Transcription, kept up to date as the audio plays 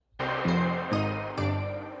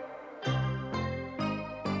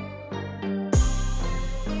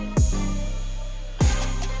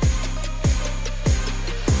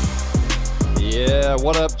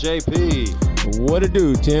What up, JP? What it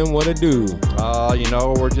do, Tim? What it do?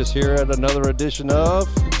 We're just here at another edition of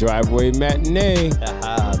Driveway Matinee.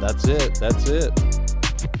 That's it. That's it.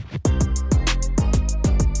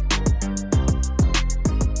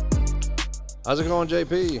 How's it going,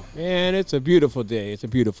 JP? Man, it's a beautiful day. It's a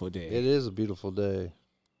beautiful day. It is a beautiful day.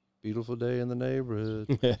 Beautiful day in the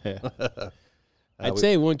neighborhood. I'd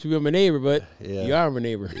say once you be my neighbor, but you are my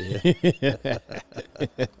neighbor. Yeah.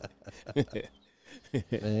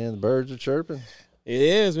 Man, the birds are chirping. It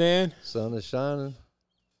is, man. Sun is shining.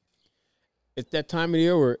 It's that time of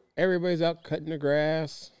year where everybody's out cutting the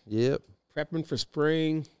grass. Yep. Prepping for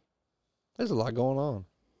spring. There's a lot going on.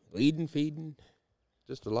 Weeding, feeding.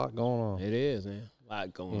 Just a lot going on. It is, man. A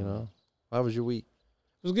lot going on. How was your week?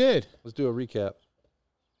 It was good. Let's do a recap.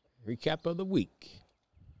 Recap of the week.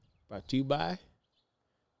 Brought to you by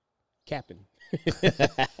Capping.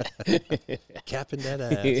 Capping that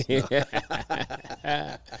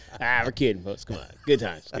ass. We're kidding, folks. Come on. Good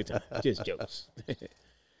times. Good times. Just jokes.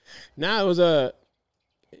 Now it was the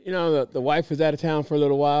wife was out of town for a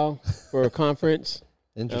little while for a conference.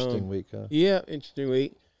 Interesting week, huh? Yeah, interesting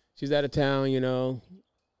week. She's out of town,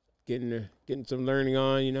 getting some learning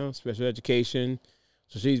on, special education.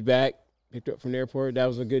 So she's back, picked her up from the airport. That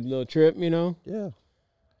was a good little trip, Yeah.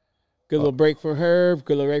 Good little break for her,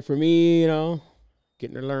 good little break for me,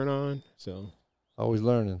 getting her learn on. So always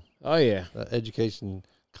learning. Oh yeah, education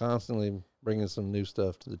constantly bringing some new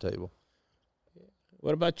stuff to the table.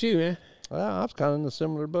 What about you, man? Well, I was kind of in a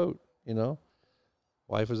similar boat,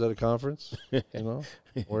 Wife was at a conference,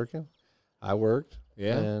 working. I worked.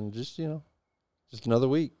 Yeah. And just another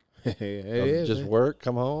week. Just work,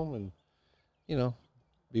 come home, and,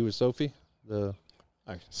 be with Sophie, our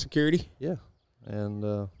security. Yeah.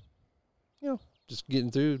 And, just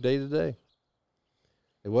getting through day to day.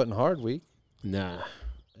 It wasn't a hard week. Nah.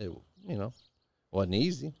 It, wasn't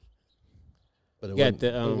easy. But it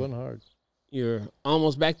wasn't hard. You're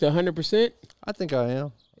almost back to 100%? I think I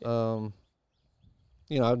am.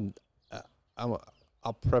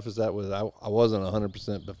 I'll preface that with I wasn't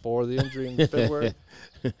 100% before the injury in February,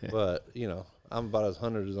 but I'm about as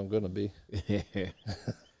 100 as I'm going to be.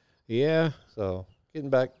 Yeah. So getting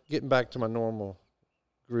back to my normal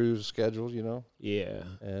groove schedule, Yeah.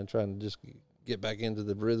 and trying to just get back into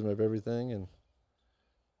the rhythm of everything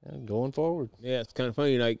and going forward. Yeah, it's kind of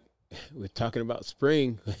funny. Like we're talking about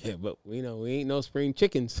spring, but we ain't no spring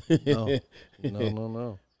chickens. No.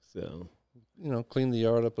 So clean the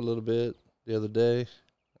yard up a little bit the other day,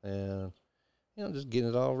 and just getting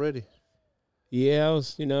it all ready. Yeah, I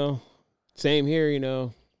was same here.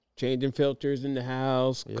 Changing filters in the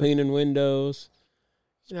house, Yep. Cleaning windows.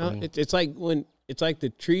 Spring. It's like when it's like the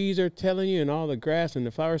trees are telling you, and all the grass and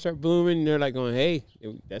the flowers start blooming. And they're like going, "Hey,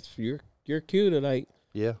 that's your cue to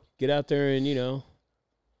get out there and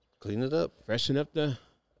clean it up, freshen up the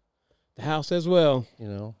house as well."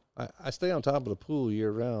 I stay on top of the pool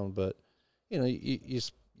year round, but you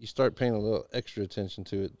start paying a little extra attention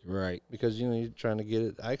to it, Right. because you're trying to get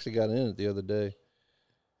it. I actually got in it the other day.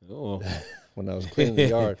 Oh. When I was cleaning the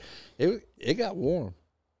yard. It got warm,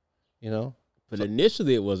 But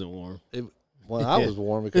initially it wasn't warm. I was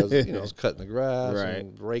warm because I was cutting the grass Right.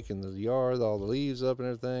 and raking the yard, all the leaves up and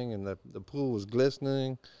everything, and the pool was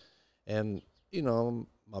glistening, and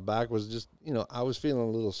my back was just I was feeling a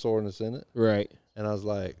little soreness in it, Right. and I was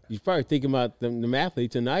like, You're probably thinking about them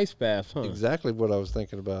athletes in the ice baths, huh? exactly what I was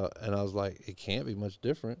thinking about, and I was like, it can't be much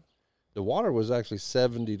different. The water was actually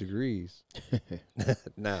 70 degrees.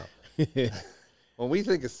 Now, when we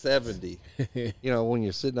think of 70, when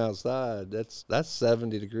you're sitting outside, that's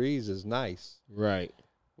 70 degrees is nice. Right.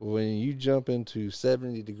 When you jump into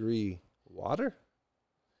 70-degree water,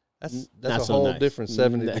 that's Not a so whole nice. different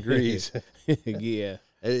 70 degrees. Yeah.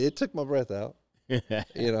 It took my breath out.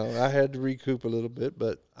 I had to recoup a little bit,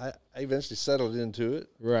 but I eventually settled into it.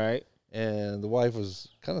 Right. And the wife was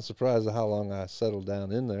kind of surprised at how long I settled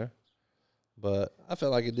down in there. But I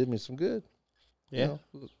felt like it did me some good. Yeah.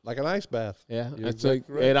 Like an ice bath. Yeah. You're It's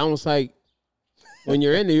exactly right. it almost like when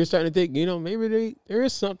you're in there, you're starting to think, maybe there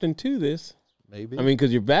is something to this. Maybe. I mean,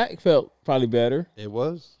 because your back felt probably better. It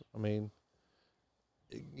was. I mean,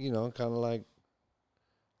 kind of like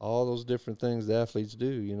all those different things the athletes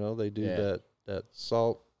do. They do that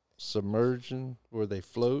salt submersion where they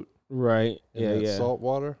float. Right. In that salt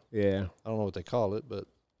water. Yeah. I don't know what they call it, but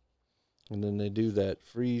and then they do that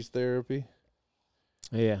freeze therapy.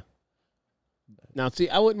 Yeah. Now, see,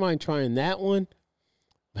 I wouldn't mind trying that one.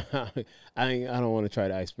 I don't want to try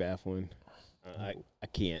the ice bath one. I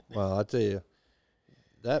can't. Well, I tell you,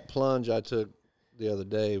 that plunge I took the other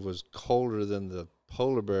day was colder than the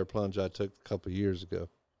polar bear plunge I took a couple of years ago.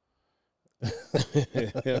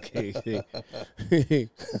 Okay.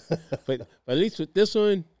 but at least with this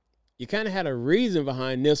one, you kind of had a reason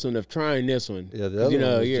behind this one of trying this one. Yeah, the other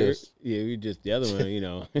one was you just the other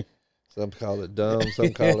one. Some call it dumb,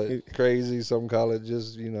 some call it crazy, some call it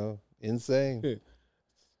just insane.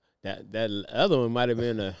 That other one might have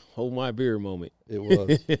been a hold my beer moment. It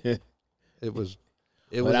was. It was.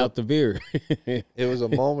 It without the beer. It was a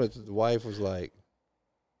moment that the wife was like,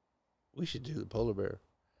 "We should do the polar bear,"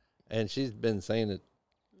 and she's been saying it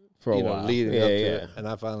for a while, leading up to it. And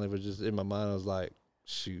I finally was just in my mind. I was like,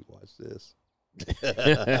 "Shoot, watch this,"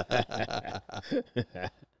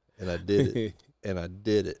 and I did it. And I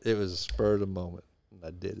did it. It was a spur of the moment, and I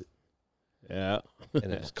did it. Yeah,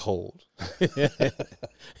 and it was cold. I'm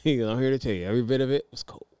here to tell you, every bit of it was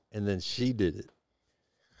cold. And then she did it.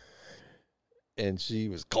 And she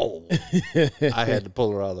was cold. I had to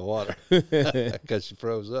pull her out of the water because she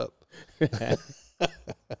froze up.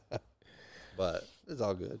 But it's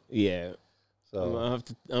all good. Yeah. So I'm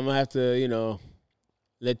gonna have to,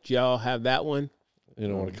 let y'all have that one. You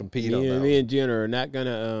don't want to compete on that. Me and Jen are not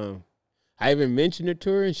gonna. I even mentioned it to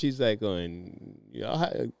her, and she's like, "Going,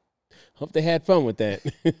 y'all hope they had fun with that."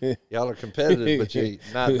 Y'all are competitive, but you ain't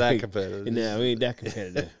not that competitive. No, we ain't that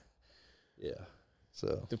competitive. Yeah.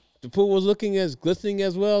 So the pool was looking as glistening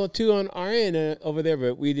as well too on our end over there,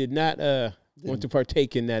 but we did not want to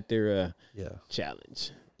partake in that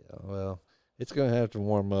challenge. Yeah. Well, it's gonna have to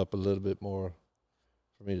warm up a little bit more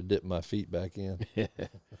for me to dip my feet back in.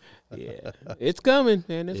 Yeah, it's coming,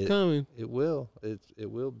 man. It's coming. It will. It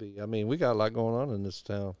will be. I mean, we got a lot going on in this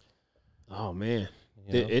town. Oh man,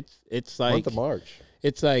 it's like month of March.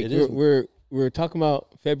 It's like we're talking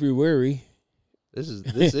about February. This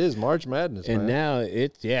is March Madness, and man. now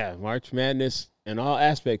it's March Madness and all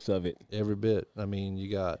aspects of it. Every bit. I mean,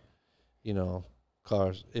 you got,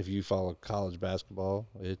 cars. If you follow college basketball,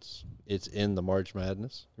 it's in the March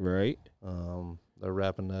Madness, right? They're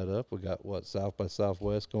wrapping that up. We got South by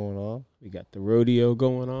Southwest going on. We got the rodeo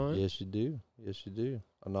going on. Yes, you do.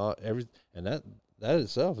 And that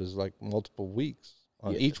itself is like multiple weeks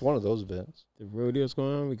on each one of those events. The rodeo's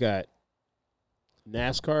going on. We got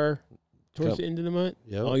NASCAR towards the end of the month.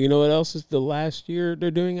 Yep. Oh, you know what else is the last year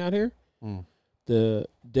they're doing out here? The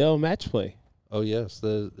Dell Match Play. Oh yes,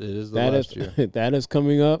 it is the last year. That is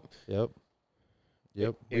coming up. Yep.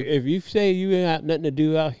 If you say you ain't got nothing to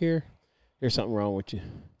do out here, there's something wrong with you.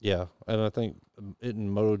 Yeah, and I think in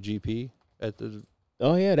MotoGP at the.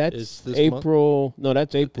 Oh yeah, that's April. Month? No,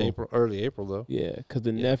 that's April. Early April though. Yeah, because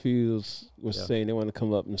the nephews was saying they want to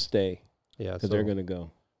come up and stay. Yeah, because they're gonna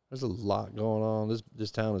go. There's a lot going on.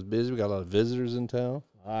 This town is busy. We got a lot of visitors in town.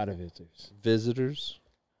 A lot of visitors. Visitors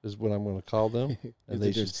is what I'm going to call them, and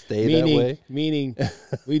they should stay that way. Meaning,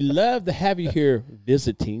 we love to have you here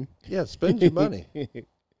visiting. Yeah, spend your money.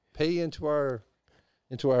 Pay into our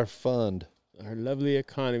fund, our lovely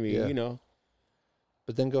economy.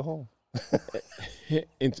 But then go home.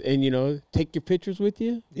 and take your pictures with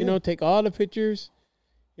you. Take all the pictures.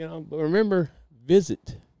 But remember,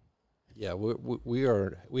 visit. Yeah,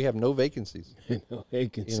 we have no vacancies. No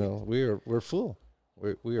vacancies. We're full.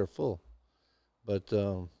 We are full. But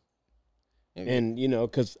and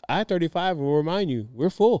because I-35 will remind you, we're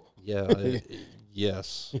full. Yeah.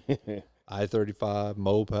 Yes. I-35,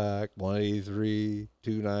 Mopac, 183,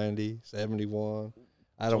 290, 71.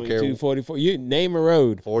 I don't care. 244. You name a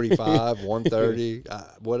road. 45, 130,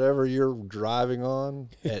 whatever you're driving on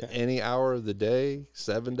at any hour of the day,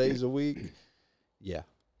 7 days a week. Yeah,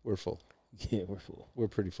 we're full. Yeah, we're full. We're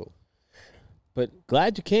pretty full. But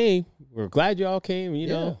glad you came. We're glad you all came.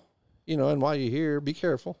 And while you're here, be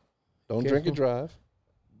careful. Don't drink and drive.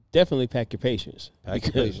 Definitely pack your patience. Your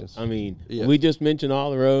patience. I mean, we just mentioned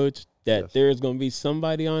all the roads that there's going to be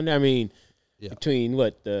somebody on there. I mean, between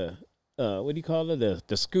what do you call it?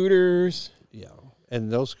 The scooters. Yeah. And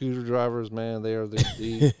those scooter drivers, man, they are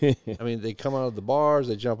the I mean, they come out of the bars,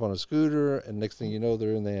 they jump on a scooter, and next thing you know,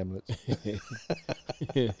 they're in the ambulance.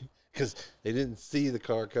 Because they didn't see the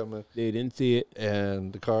car coming. They didn't see it.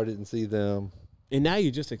 And the car didn't see them. And now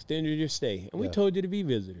you just extended your stay. And we told you to be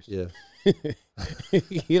visitors. Yeah.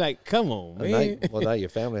 You're like, come on, man. Now your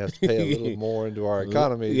family has to pay a little more into our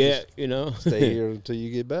economy. Yeah, Stay here until you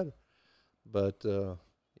get better. But, there's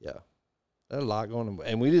a lot going on.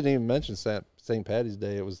 And we didn't even mention St. Patty's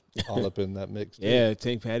Day. It was all up in that mix, too. Yeah,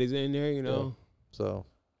 St. Patty's in there, Yeah. So,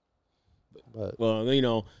 but. Well,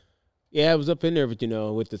 it was up in there,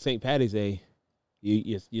 but, with the St. Patty's Day,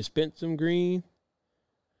 you spent some green.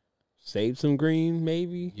 Saved some green,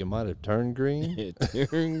 maybe. You might have turned green.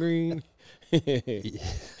 Turned green.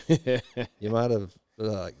 You might have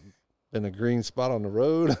been a green spot on the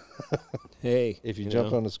road. Hey, if you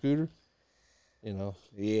jumped on a scooter. you know.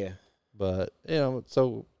 Yeah. But, you know,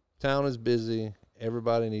 so town is busy.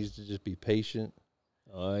 Everybody needs to just be patient.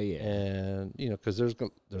 Oh, yeah. And, you know, because there's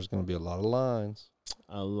going to be a lot of lines.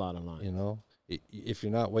 A lot of lines. You know, if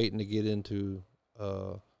you're not waiting to get into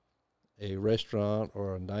a restaurant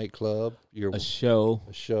or a nightclub, A show,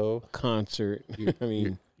 a concert. I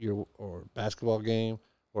mean, or basketball game,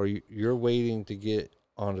 or you're waiting to get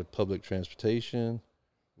onto public transportation,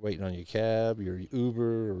 waiting on your cab, your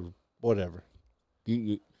Uber, or whatever.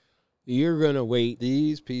 You're gonna wait.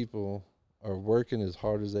 These people are working as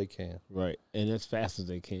hard as they can, Right, and as fast as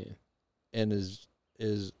they can, and is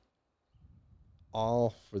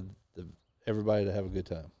all for everybody to have a good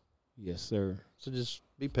time. Yes, sir. So just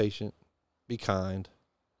be patient, be kind.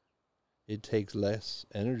 It takes less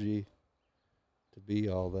energy to be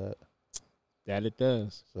all that. That it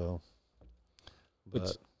does. So, which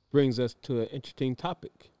brings us to an interesting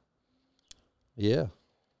topic. Yeah.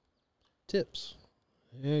 Tips.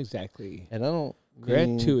 Exactly. And I don't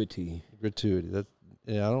gratuity. That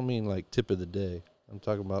I don't mean like tip of the day. I'm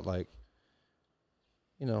talking about like,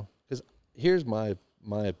 you know, because here's my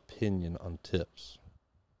opinion on tips.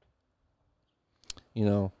 You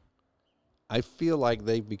know, I feel like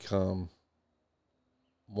they've become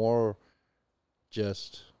more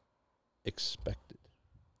just expected.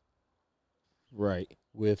 Right.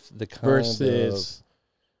 With the kind versus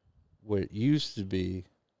of where it used to be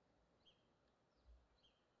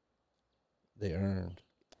they earned.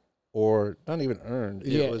 Or not even earned.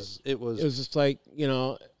 Yeah. It was just like, you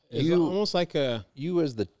know, it's almost like you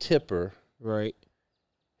as the tipper, right,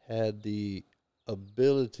 had the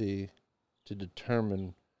ability to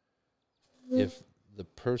determine if the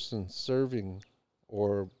person serving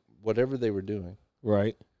or whatever they were doing,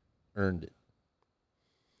 right, earned it.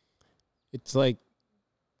 It's like,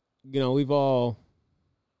 you know, we've all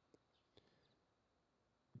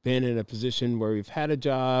been in a position where we've had a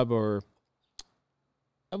job, or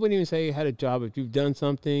I wouldn't even say had a job, if you've done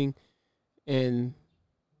something and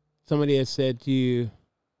somebody has said to you,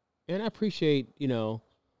 and I appreciate, you know,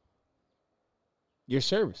 your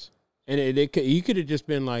service. And you could have just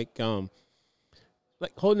been like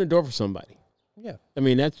holding the door for somebody. Yeah. I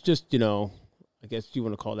mean, that's just, you know, I guess you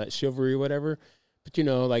want to call that chivalry or whatever. But, you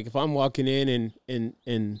know, like if I'm walking in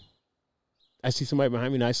and I see somebody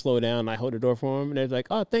behind me and I slow down and I hold the door for them and they're like,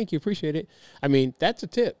 oh, thank you, appreciate it. I mean, that's a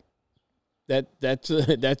tip. That's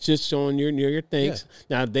just showing your thanks.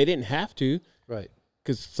 Yeah. Now, they didn't have to. Right.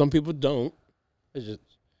 Because some people don't. You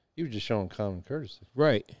were just showing common courtesy.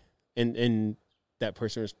 Right. And that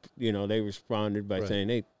person was, you know, they responded by saying,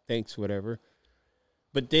 hey, thanks, whatever.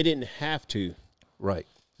 But they didn't have to. Right.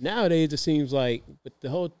 Nowadays, it seems like with the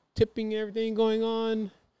whole tipping and everything going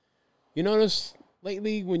on, you notice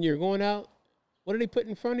lately when you're going out, what do they put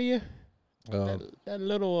in front of you? That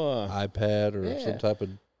little iPad or some type of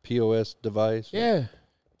POS device. Yeah.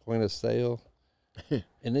 Point of sale.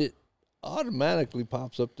 And it automatically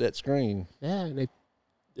pops up that screen. Yeah. And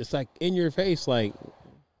it's like in your face, like.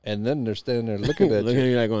 And then they're standing there looking at you. Looking at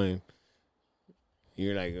you like going.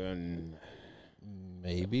 You're like,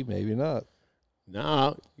 maybe, maybe not.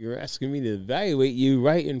 No, you're asking me to evaluate you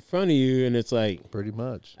right in front of you, and it's like pretty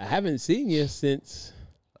much. I haven't seen you since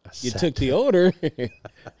you took the order.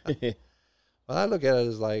 Well, I look at it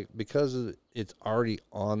as like, because it's already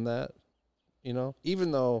on that, you know,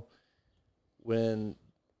 even though when,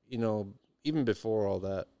 you know, even before all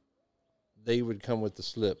that, they would come with the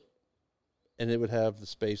slip and it would have the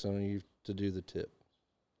space on you to do the tip.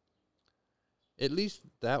 At least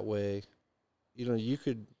that way, you know, you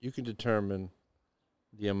can determine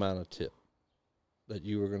the amount of tip that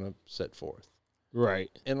you were going to set forth. Right.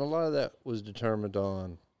 And a lot of that was determined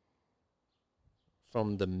on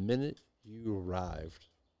from the minute you arrived.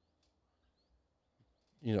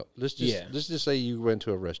 You know, let's just say you went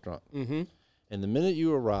to a restaurant. Mm-hmm. And the minute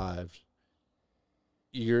you arrived,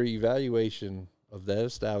 your evaluation of that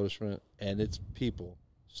establishment and its people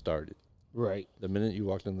started. Right. The minute you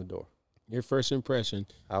walked in the door. Your first impression.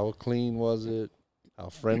 How clean was it? How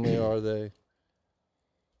friendly are they?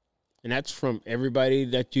 And that's from everybody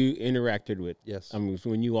that you interacted with. Yes. I mean,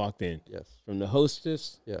 when you walked in. Yes. From the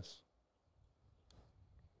hostess. Yes.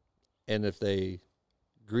 And if they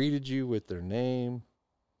greeted you with their name,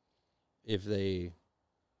 if they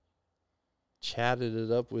chatted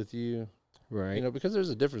it up with you, right? You know, because there's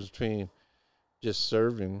a difference between just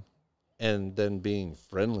serving and then being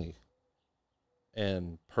friendly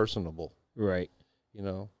and personable, right? You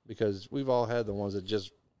know, because we've all had the ones that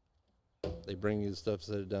just they bring you the stuff,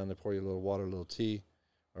 set it down, they pour you a little water, a little tea,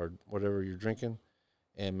 or whatever you're drinking,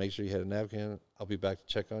 and make sure you had a napkin. I'll be back to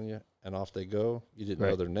check on you, and off they go. You didn't know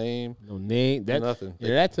Right. their name, No name. That's nothing.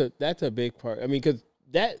 Yeah, that's a big part. I mean, because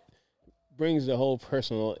that brings the whole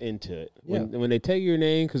personal into it. When they tell you your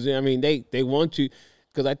name, because I mean they want you.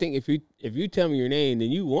 Because I think if you tell me your name,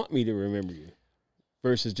 then you want me to remember you,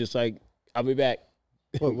 versus just like I'll be back.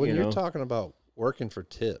 Well, when you you're talking about working for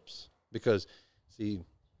tips, because see,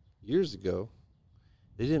 years ago,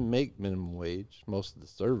 they didn't make minimum wage. Most of the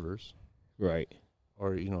servers, right,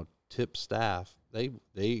 or tip staff,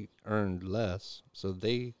 they earned less, so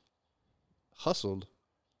they hustled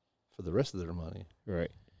for the rest of their money.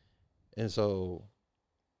 right, And so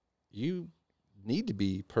you need to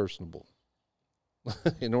be personable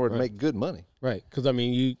in order to make good money. right. Because I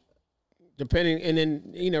mean, you depending, and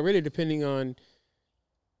then really depending on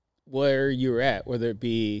where you're at, whether it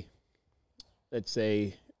be, let's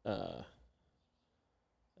say,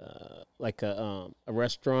 like a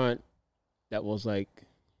restaurant that was like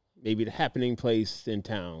maybe the happening place in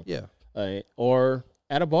town, Yeah. Or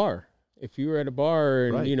at a bar. If you were at a bar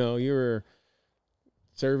and Right. you were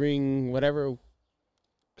serving whatever,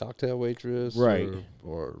 Cocktail waitress, Right.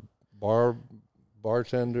 or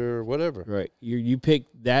bartender, whatever. right? You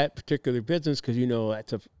picked that particular business because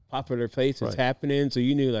that's a popular place. It's Right. happening, so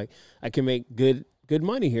you knew like I can make good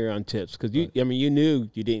money here on tips because Right. you knew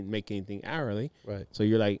you didn't make anything hourly, Right. so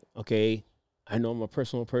you're like, okay, I know I'm a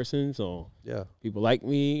personal person, so Yeah. people like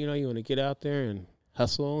me. You want to get out there and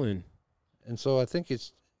hustle and And so I think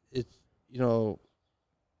it's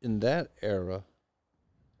in that era,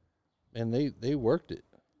 and they worked it.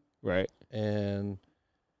 right, And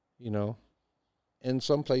in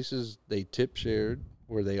some places they tip shared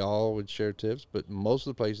where they all would share tips, but most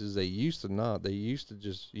of the places they used to not. They used to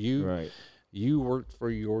just right, you worked for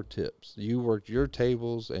your tips. You worked your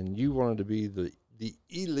tables, and you wanted to be the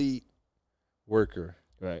elite worker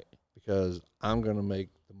right. because I'm going to make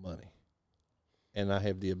the money. And I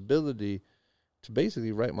have the ability to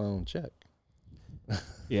basically write my own check.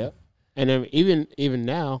 Yeah, and then even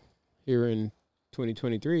now, here in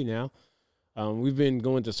 2023 now, we've been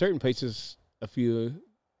going to certain places.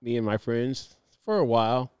 Me and my friends, for a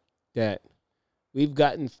while, that we've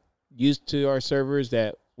gotten used to our servers.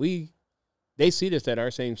 That they see us at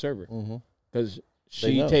our same server Mm-hmm. because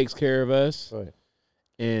she takes care of us, Right.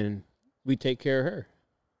 and we take care of her.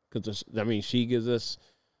 Because she gives us,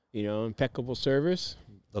 impeccable service.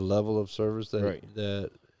 The level of service that Right.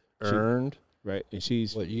 that She- earned. Right, and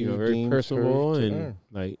she's What you very deemed her personable, to and earn.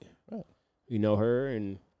 like Right. we know her,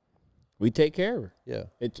 and we take care of her. Yeah.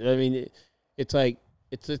 It's like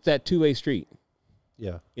it's that two-way street.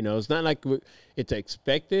 Yeah. It's not like it's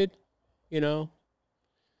expected,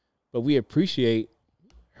 but we appreciate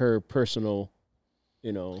her personal,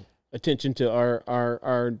 attention to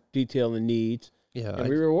our detail and needs, Yeah. and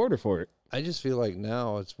we reward her for it. I just feel like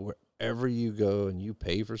now it's wherever you go and you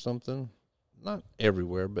pay for something, not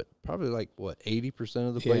everywhere, but probably like 80%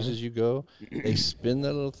 of the Yeah. places you go, they spin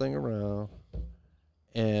that little thing around,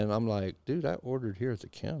 and I'm like, dude, I ordered here at the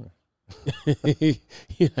counter,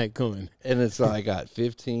 You're like going, and it's like I got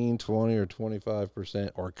 15, 20, or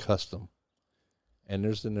 25% or custom, and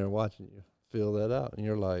they're sitting there watching you fill that out, and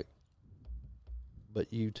you're like,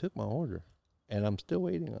 but you took my order, and I'm still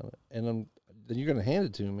waiting on it, and then you're gonna hand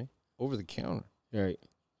it to me over the counter. right?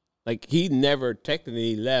 Like he never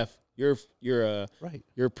technically left your Right.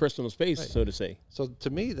 your personal space, Right. so to say. So to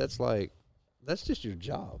me, that's just your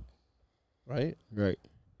job, right? Right.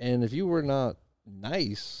 And if you were not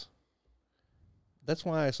nice, that's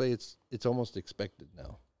why I say it's almost expected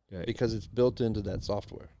now, Right. because it's built into that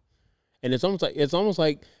software. And it's almost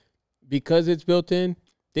like because it's built in,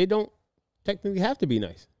 they don't technically have to be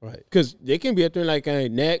nice Right. because they can be up there like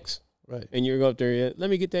next, Right. and you go up there, yeah, let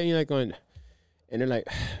me get that, and you're like going, and they're like,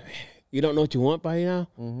 you don't know what you want by now,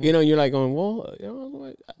 Mhm. and you're like going, well,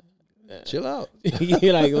 Chill out.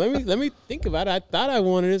 you're like, let me think about it. I thought I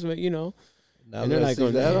wanted this, but Now And they're that I like see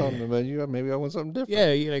going, that on the menu, maybe I want something different.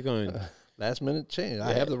 yeah, you're like going, Last minute change.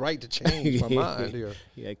 I Yeah. have the right to change my mind here.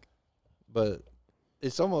 you're like, But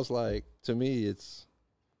it's almost like, to me,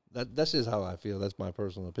 that's just how I feel. That's my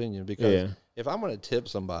personal opinion. Because yeah, if I'm going to tip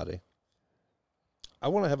somebody, I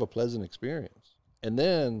want to have a pleasant experience. And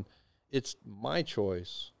then it's my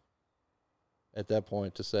choice at that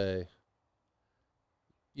point to say,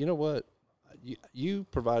 you know what? You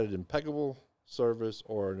provided impeccable service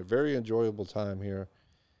or a very enjoyable time here,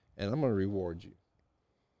 and I'm going to reward you.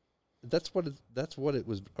 That's what it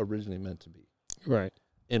was originally meant to be, right,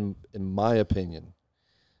 in my opinion.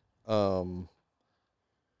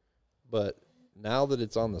 But now that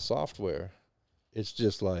it's on the software, it's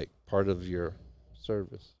just like part of your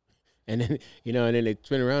service. and then and then they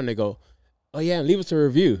spin around and they go, oh yeah, leave us a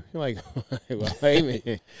review. You're like, well, hey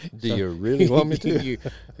man, Do you really want me to?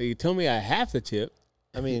 you tell me I have to tip.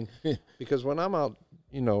 I mean, because when I'm out,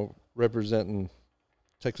 representing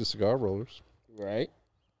Texas cigar rollers, Right.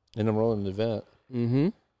 and I'm rolling an event, Mm-hmm.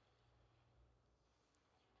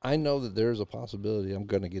 I know that there's a possibility I'm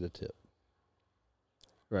going to get a tip.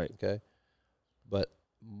 Right. Okay. But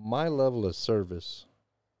my level of service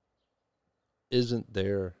isn't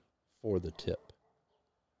there for the tip.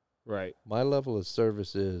 Right. My level of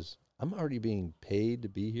service is I'm already being paid to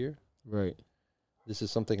be here. Right. This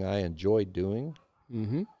is something I enjoy doing.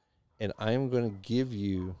 Mm-hmm. And I'm going to give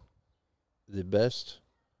you the best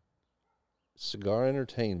cigar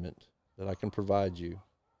entertainment that I can provide you.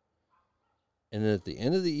 And then at the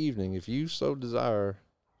end of the evening, if you so desire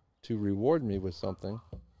to reward me with something,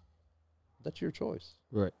 that's your choice.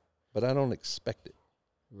 Right. But I don't expect it.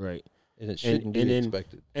 Right. And it shouldn't be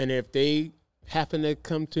expected. And if they happen to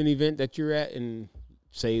come to an event that you're at and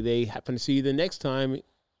say they happen to see you the next time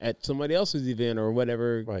at somebody else's event or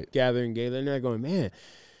whatever gathering, gala, and they're going, man,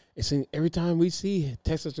 it's every time we see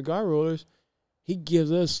Texas Cigar Rollers, he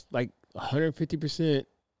gives us like 150%.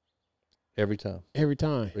 Every time.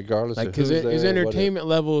 Regardless of because who's there. His entertainment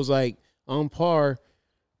level is like on par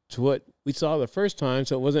to what we saw the first time.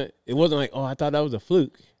 So it wasn't like, oh, I thought that was a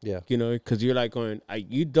fluke. Yeah. Because you're like going,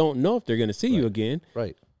 you don't know if they're going to see you again.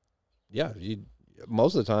 Right. Yeah.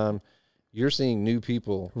 Most of the time, you're seeing new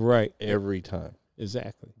people every time.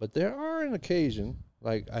 Exactly. But there are an occasion,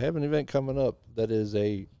 like I have an event coming up that is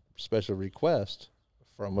a special request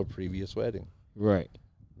from a previous wedding. Right.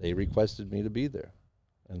 They requested me to be there.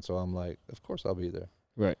 And so I'm like, of course I'll be there.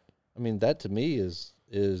 Right. I mean, that to me is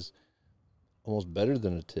almost better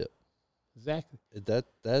than a tip. Exactly.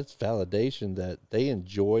 That's validation that they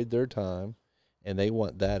enjoyed their time and they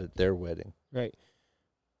want that at their wedding. Right.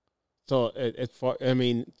 So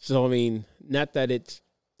not that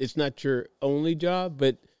it's not your only job,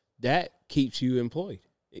 but that keeps you employed.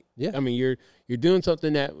 Yeah. I mean, you're doing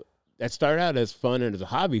something that started out as fun and as a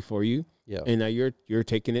hobby for you. Yeah. And now you're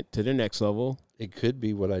taking it to the next level. It could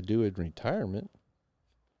be what I do in retirement,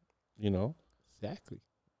 Exactly.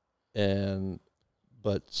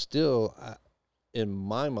 But still, in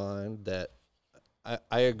my mind, that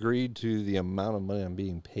I agreed to the amount of money I'm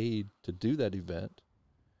being paid to do that event.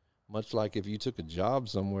 Much like if you took a job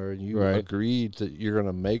somewhere and you agreed that you're going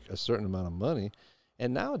to make a certain amount of money.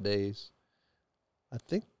 And nowadays, I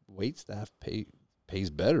think wait staff pays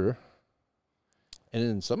better. And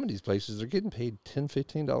in some of these places, they're getting paid $10,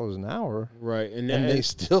 $15 an hour. Right. And they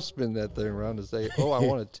still spin that thing around to say, oh, I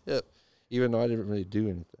want a tip, even though I didn't really do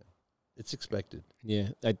anything. It's expected. Yeah.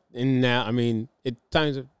 And now, I mean,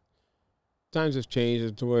 times have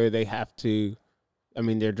changed to where they have to, I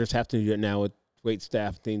mean, they're just have to do it now with wait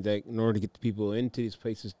staff things that in order to get the people into these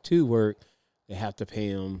places to work, they have to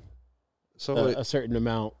pay them a certain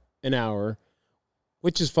amount an hour,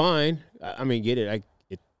 which is fine. I mean, get it.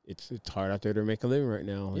 It's hard out there to make a living right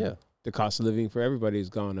now. Yeah. The cost of living for everybody has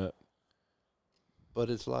gone up. But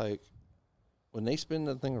it's like when they spin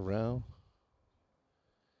that thing around,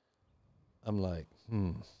 I'm like,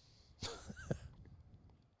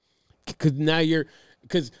 Because now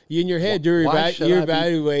because in your head you're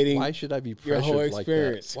evaluating. Why should I be pressured your whole like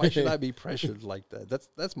experience? that? Why should I be pressured like that?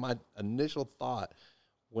 That's my initial thought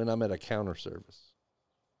when I'm at a counter service.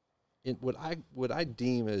 What I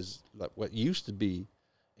deem as like what used to be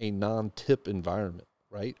a non-tip environment,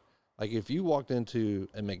 right? Like if you walked into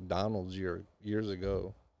a McDonald's years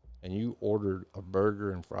ago and you ordered a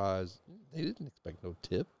burger and fries, they didn't expect no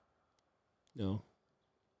tip. No.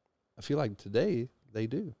 I feel like today they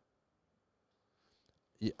do.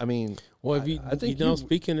 I mean, well, I think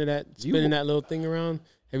speaking of that, spinning that little thing around,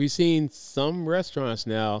 have you seen some restaurants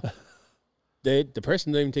now? The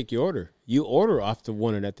person doesn't even take your order. You order off the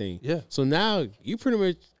one of that thing. Yeah. So now you pretty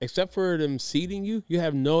much, except for them seating you, you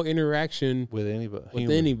have no interaction with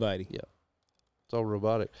anybody. Yeah. It's all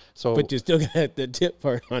robotic. So, but you still got the tip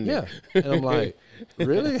part on there. Yeah. And I'm like,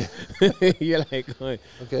 really? You're like,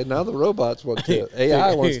 okay, now the robots want tip.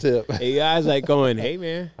 AI wants tip. AI's like going, hey,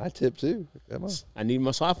 man. I tip too. Come on. I need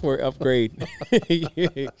my software upgrade. So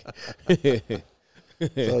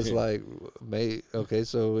it's like,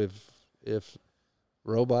 so if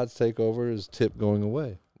robots take over, is tip going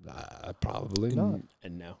away? Probably not.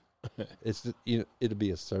 And no. It'd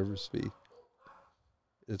be a service fee.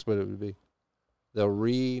 That's what it would be. They'll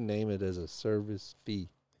rename it as a service fee.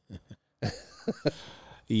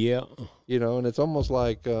 Yeah. And it's almost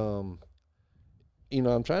like, I'm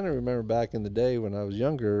trying to remember back in the day when I was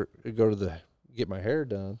younger, I'd go to get my hair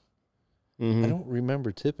done. Mm-hmm. I don't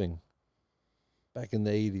remember tipping back in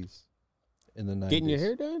the 80s, in the 90s. Getting your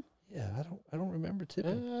hair done? Yeah, I don't remember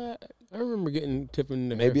tipping. I remember tipping.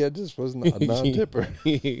 Maybe I just wasn't a non-tipper.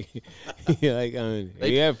 Yeah, like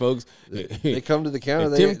yeah, folks. They come to the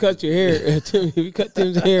counter. Tim cut your hair. Tim, if you cut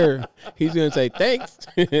Tim's hair, he's gonna say thanks.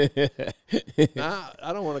 I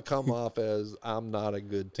don't want to come off as I'm not a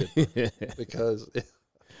good tipper because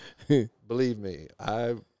believe me,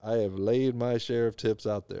 I have laid my share of tips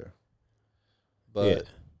out there. But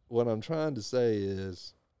what I'm trying to say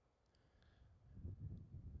is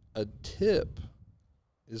a tip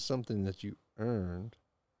is something that you earned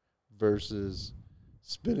versus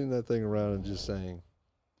spinning that thing around and just saying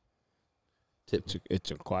tip.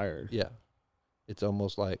 It's acquired. Yeah. It's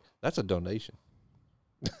almost like that's a donation.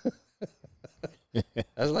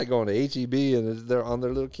 That's like going to HEB and they're on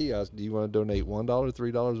their little kiosk. Do you want to donate $1,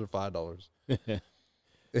 $3, or $5?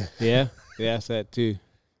 Yeah, that's that too.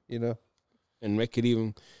 You know, and make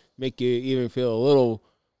you even feel a little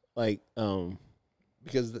like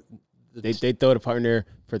because they throw the part in there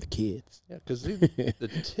for the kids. Yeah, because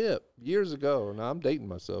the tip years ago. Now I'm dating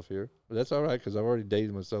myself here, but that's all right because I've already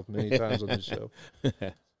dated myself many times on this show.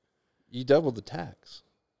 You double the tax,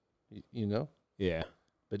 you know. Yeah,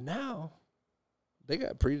 but now they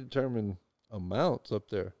got predetermined amounts up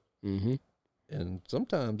there, and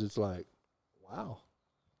sometimes it's like, wow.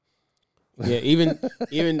 Yeah, even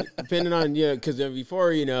depending on because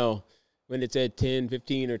before when it said 10,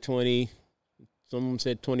 15, or 20, some of them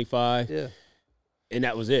said 25. Yeah, and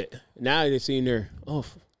that was it. Now they're seeing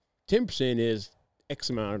 10% is X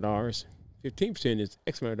amount of dollars, 15% is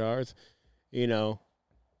X amount of dollars. 25.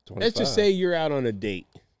 Let's just say you're out on a date,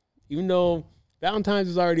 even though Valentine's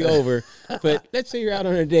is already over. But let's say you're out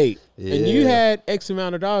on a date and you had X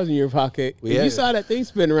amount of dollars in your pocket, and you saw that thing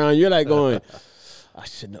spin around. You're like going, I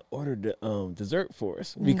shouldn't have ordered the dessert for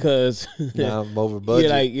us because now I'm over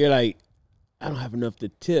budget. You're like, I don't have enough to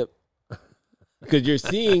tip because you're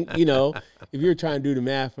seeing, if you're trying to do the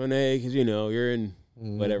math on that, because you're in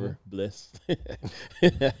whatever bliss,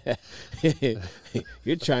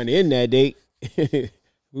 you're trying to end that date.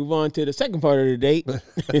 Move on to the second part of the date.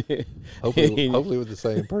 hopefully with the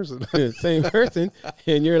same person. Same person,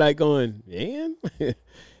 and you're like going, man,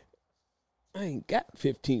 I ain't got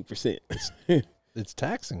 15%. It's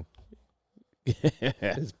taxing.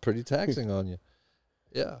 It's pretty taxing on you.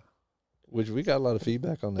 Yeah. Which we got a lot of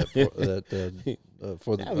feedback on that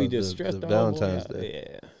for the Valentine's Day.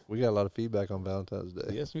 Yeah. We got a lot of feedback on Valentine's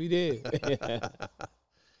Day. Yes, we did. A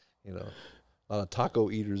lot of taco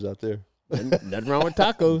eaters out there. Nothing wrong with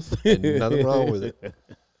tacos. And nothing wrong with it.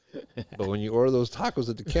 But when you order those tacos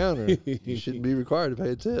at the counter, you shouldn't be required to pay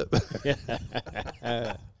a tip.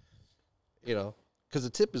 Because the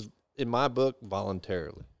tip is, in my book,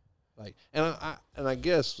 voluntarily. And I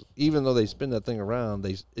guess even though they spin that thing around,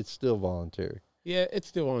 it's still voluntary. Yeah, it's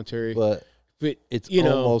still voluntary, but it's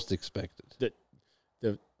almost expected.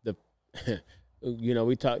 They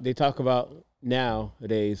talk about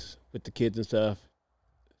nowadays with the kids and stuff,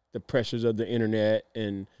 the pressures of the internet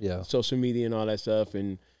and social media and all that stuff,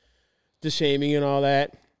 and the shaming and all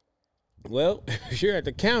that. Well, if you're at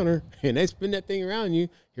the counter and they spin that thing around you,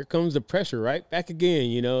 here comes the pressure right back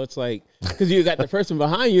again. It's like, because you got the person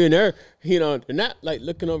behind you and they're not like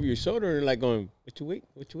looking over your shoulder and like going, what you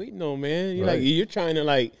waiting on, man? You're like, you're trying to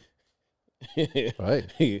like, right.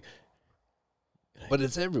 But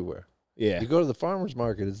it's everywhere. Yeah. You go to the farmer's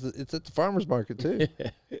market. It's at the farmer's market too.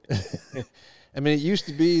 I mean, it used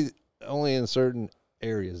to be only in certain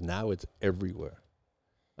areas. Now it's everywhere.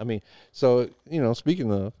 I mean, so,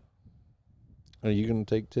 speaking of, are you going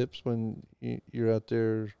to take tips when you're out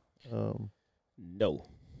there? No.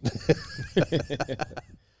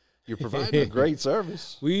 You're providing a great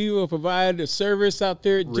service. We will provide a service out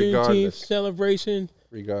there at Juneteenth celebration.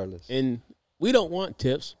 Regardless. And we don't want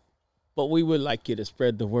tips, but we would like you to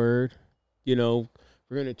spread the word. We're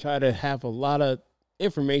going to try to have a lot of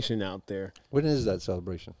information out there. When is that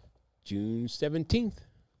celebration? June 17th.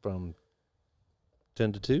 From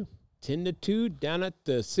 10 to 2? 10 to 2 down at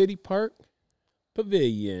the City Park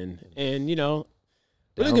Pavilion. And, we're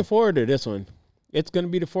looking forward to this one. It's going to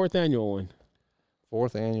be the 4th annual one.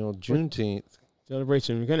 4th annual Juneteenth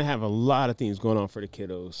celebration. We're going to have a lot of things going on for the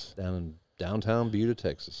kiddos. Down in downtown Buda,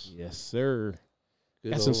 Texas. Yes, sir.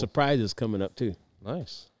 Got some surprises coming up, too.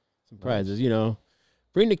 Nice. Surprises,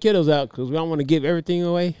 Bring the kiddos out because we don't want to give everything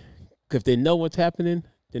away. Because if they know what's happening,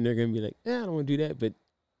 then they're going to be like, I don't want to do that. But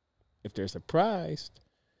if they're surprised,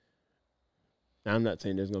 I'm not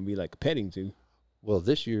saying there's going to be like a petting zoo. Well,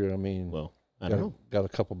 this year, I don't know. Got a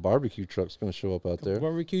couple barbecue trucks going to show up out there.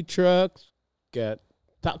 Barbecue trucks, got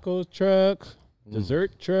taco trucks,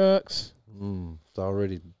 dessert trucks. It's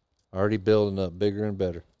already building up bigger and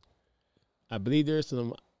better. I believe there's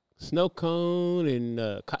some snow cone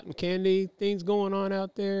and cotton candy things going on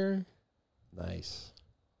out there. Nice.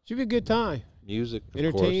 Should be a good time. Music, of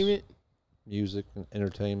entertainment. Course. Music and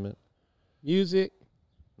entertainment. Music.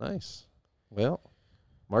 Nice. Well,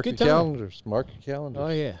 mark your Good time. calendars. Mark your calendars. Oh,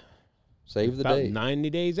 yeah. Save the About date. 90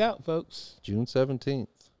 days out, folks. June 17th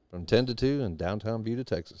from 10 to 2 in downtown Buda,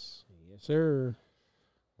 Texas. Yes, sir.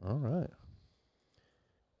 All right.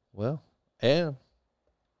 Well, and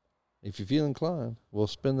if you feel inclined, we'll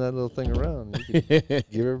spin that little thing around. You can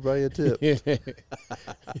give everybody a tip.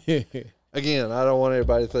 Again, I don't want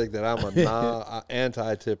everybody to think that I'm a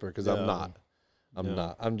anti-tipper, because I'm not. I'm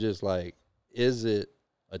not. I'm just like, is it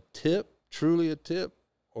a tip, truly a tip,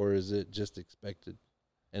 or is it just expected?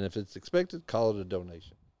 And if it's expected, call it a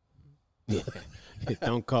donation. Yeah.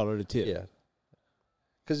 Don't call it a tip. Yeah.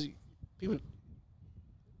 Because people,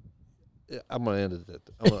 I'm going to end it there.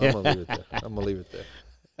 I'm going to leave it there. I'm going to leave it there.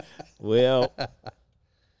 Well,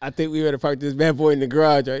 I think we better park this bad boy in the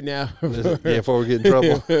garage right now. Yeah, before we get in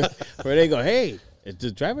trouble. Where they go, hey, is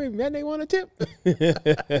the driveway man they want a tip?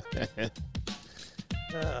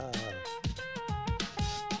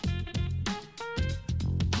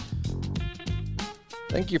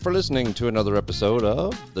 Thank you for listening to another episode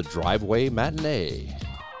of The Driveway Matinee.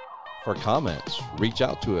 For comments, reach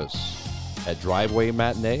out to us at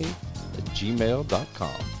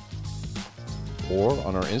drivewaymatinee@gmail.com or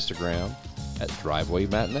on our Instagram at Driveway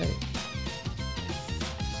Matinee.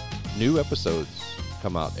 New episodes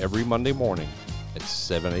come out every Monday morning at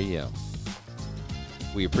 7 a.m.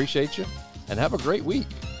 We appreciate you and have a great week.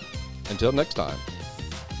 Until next time,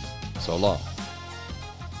 so long.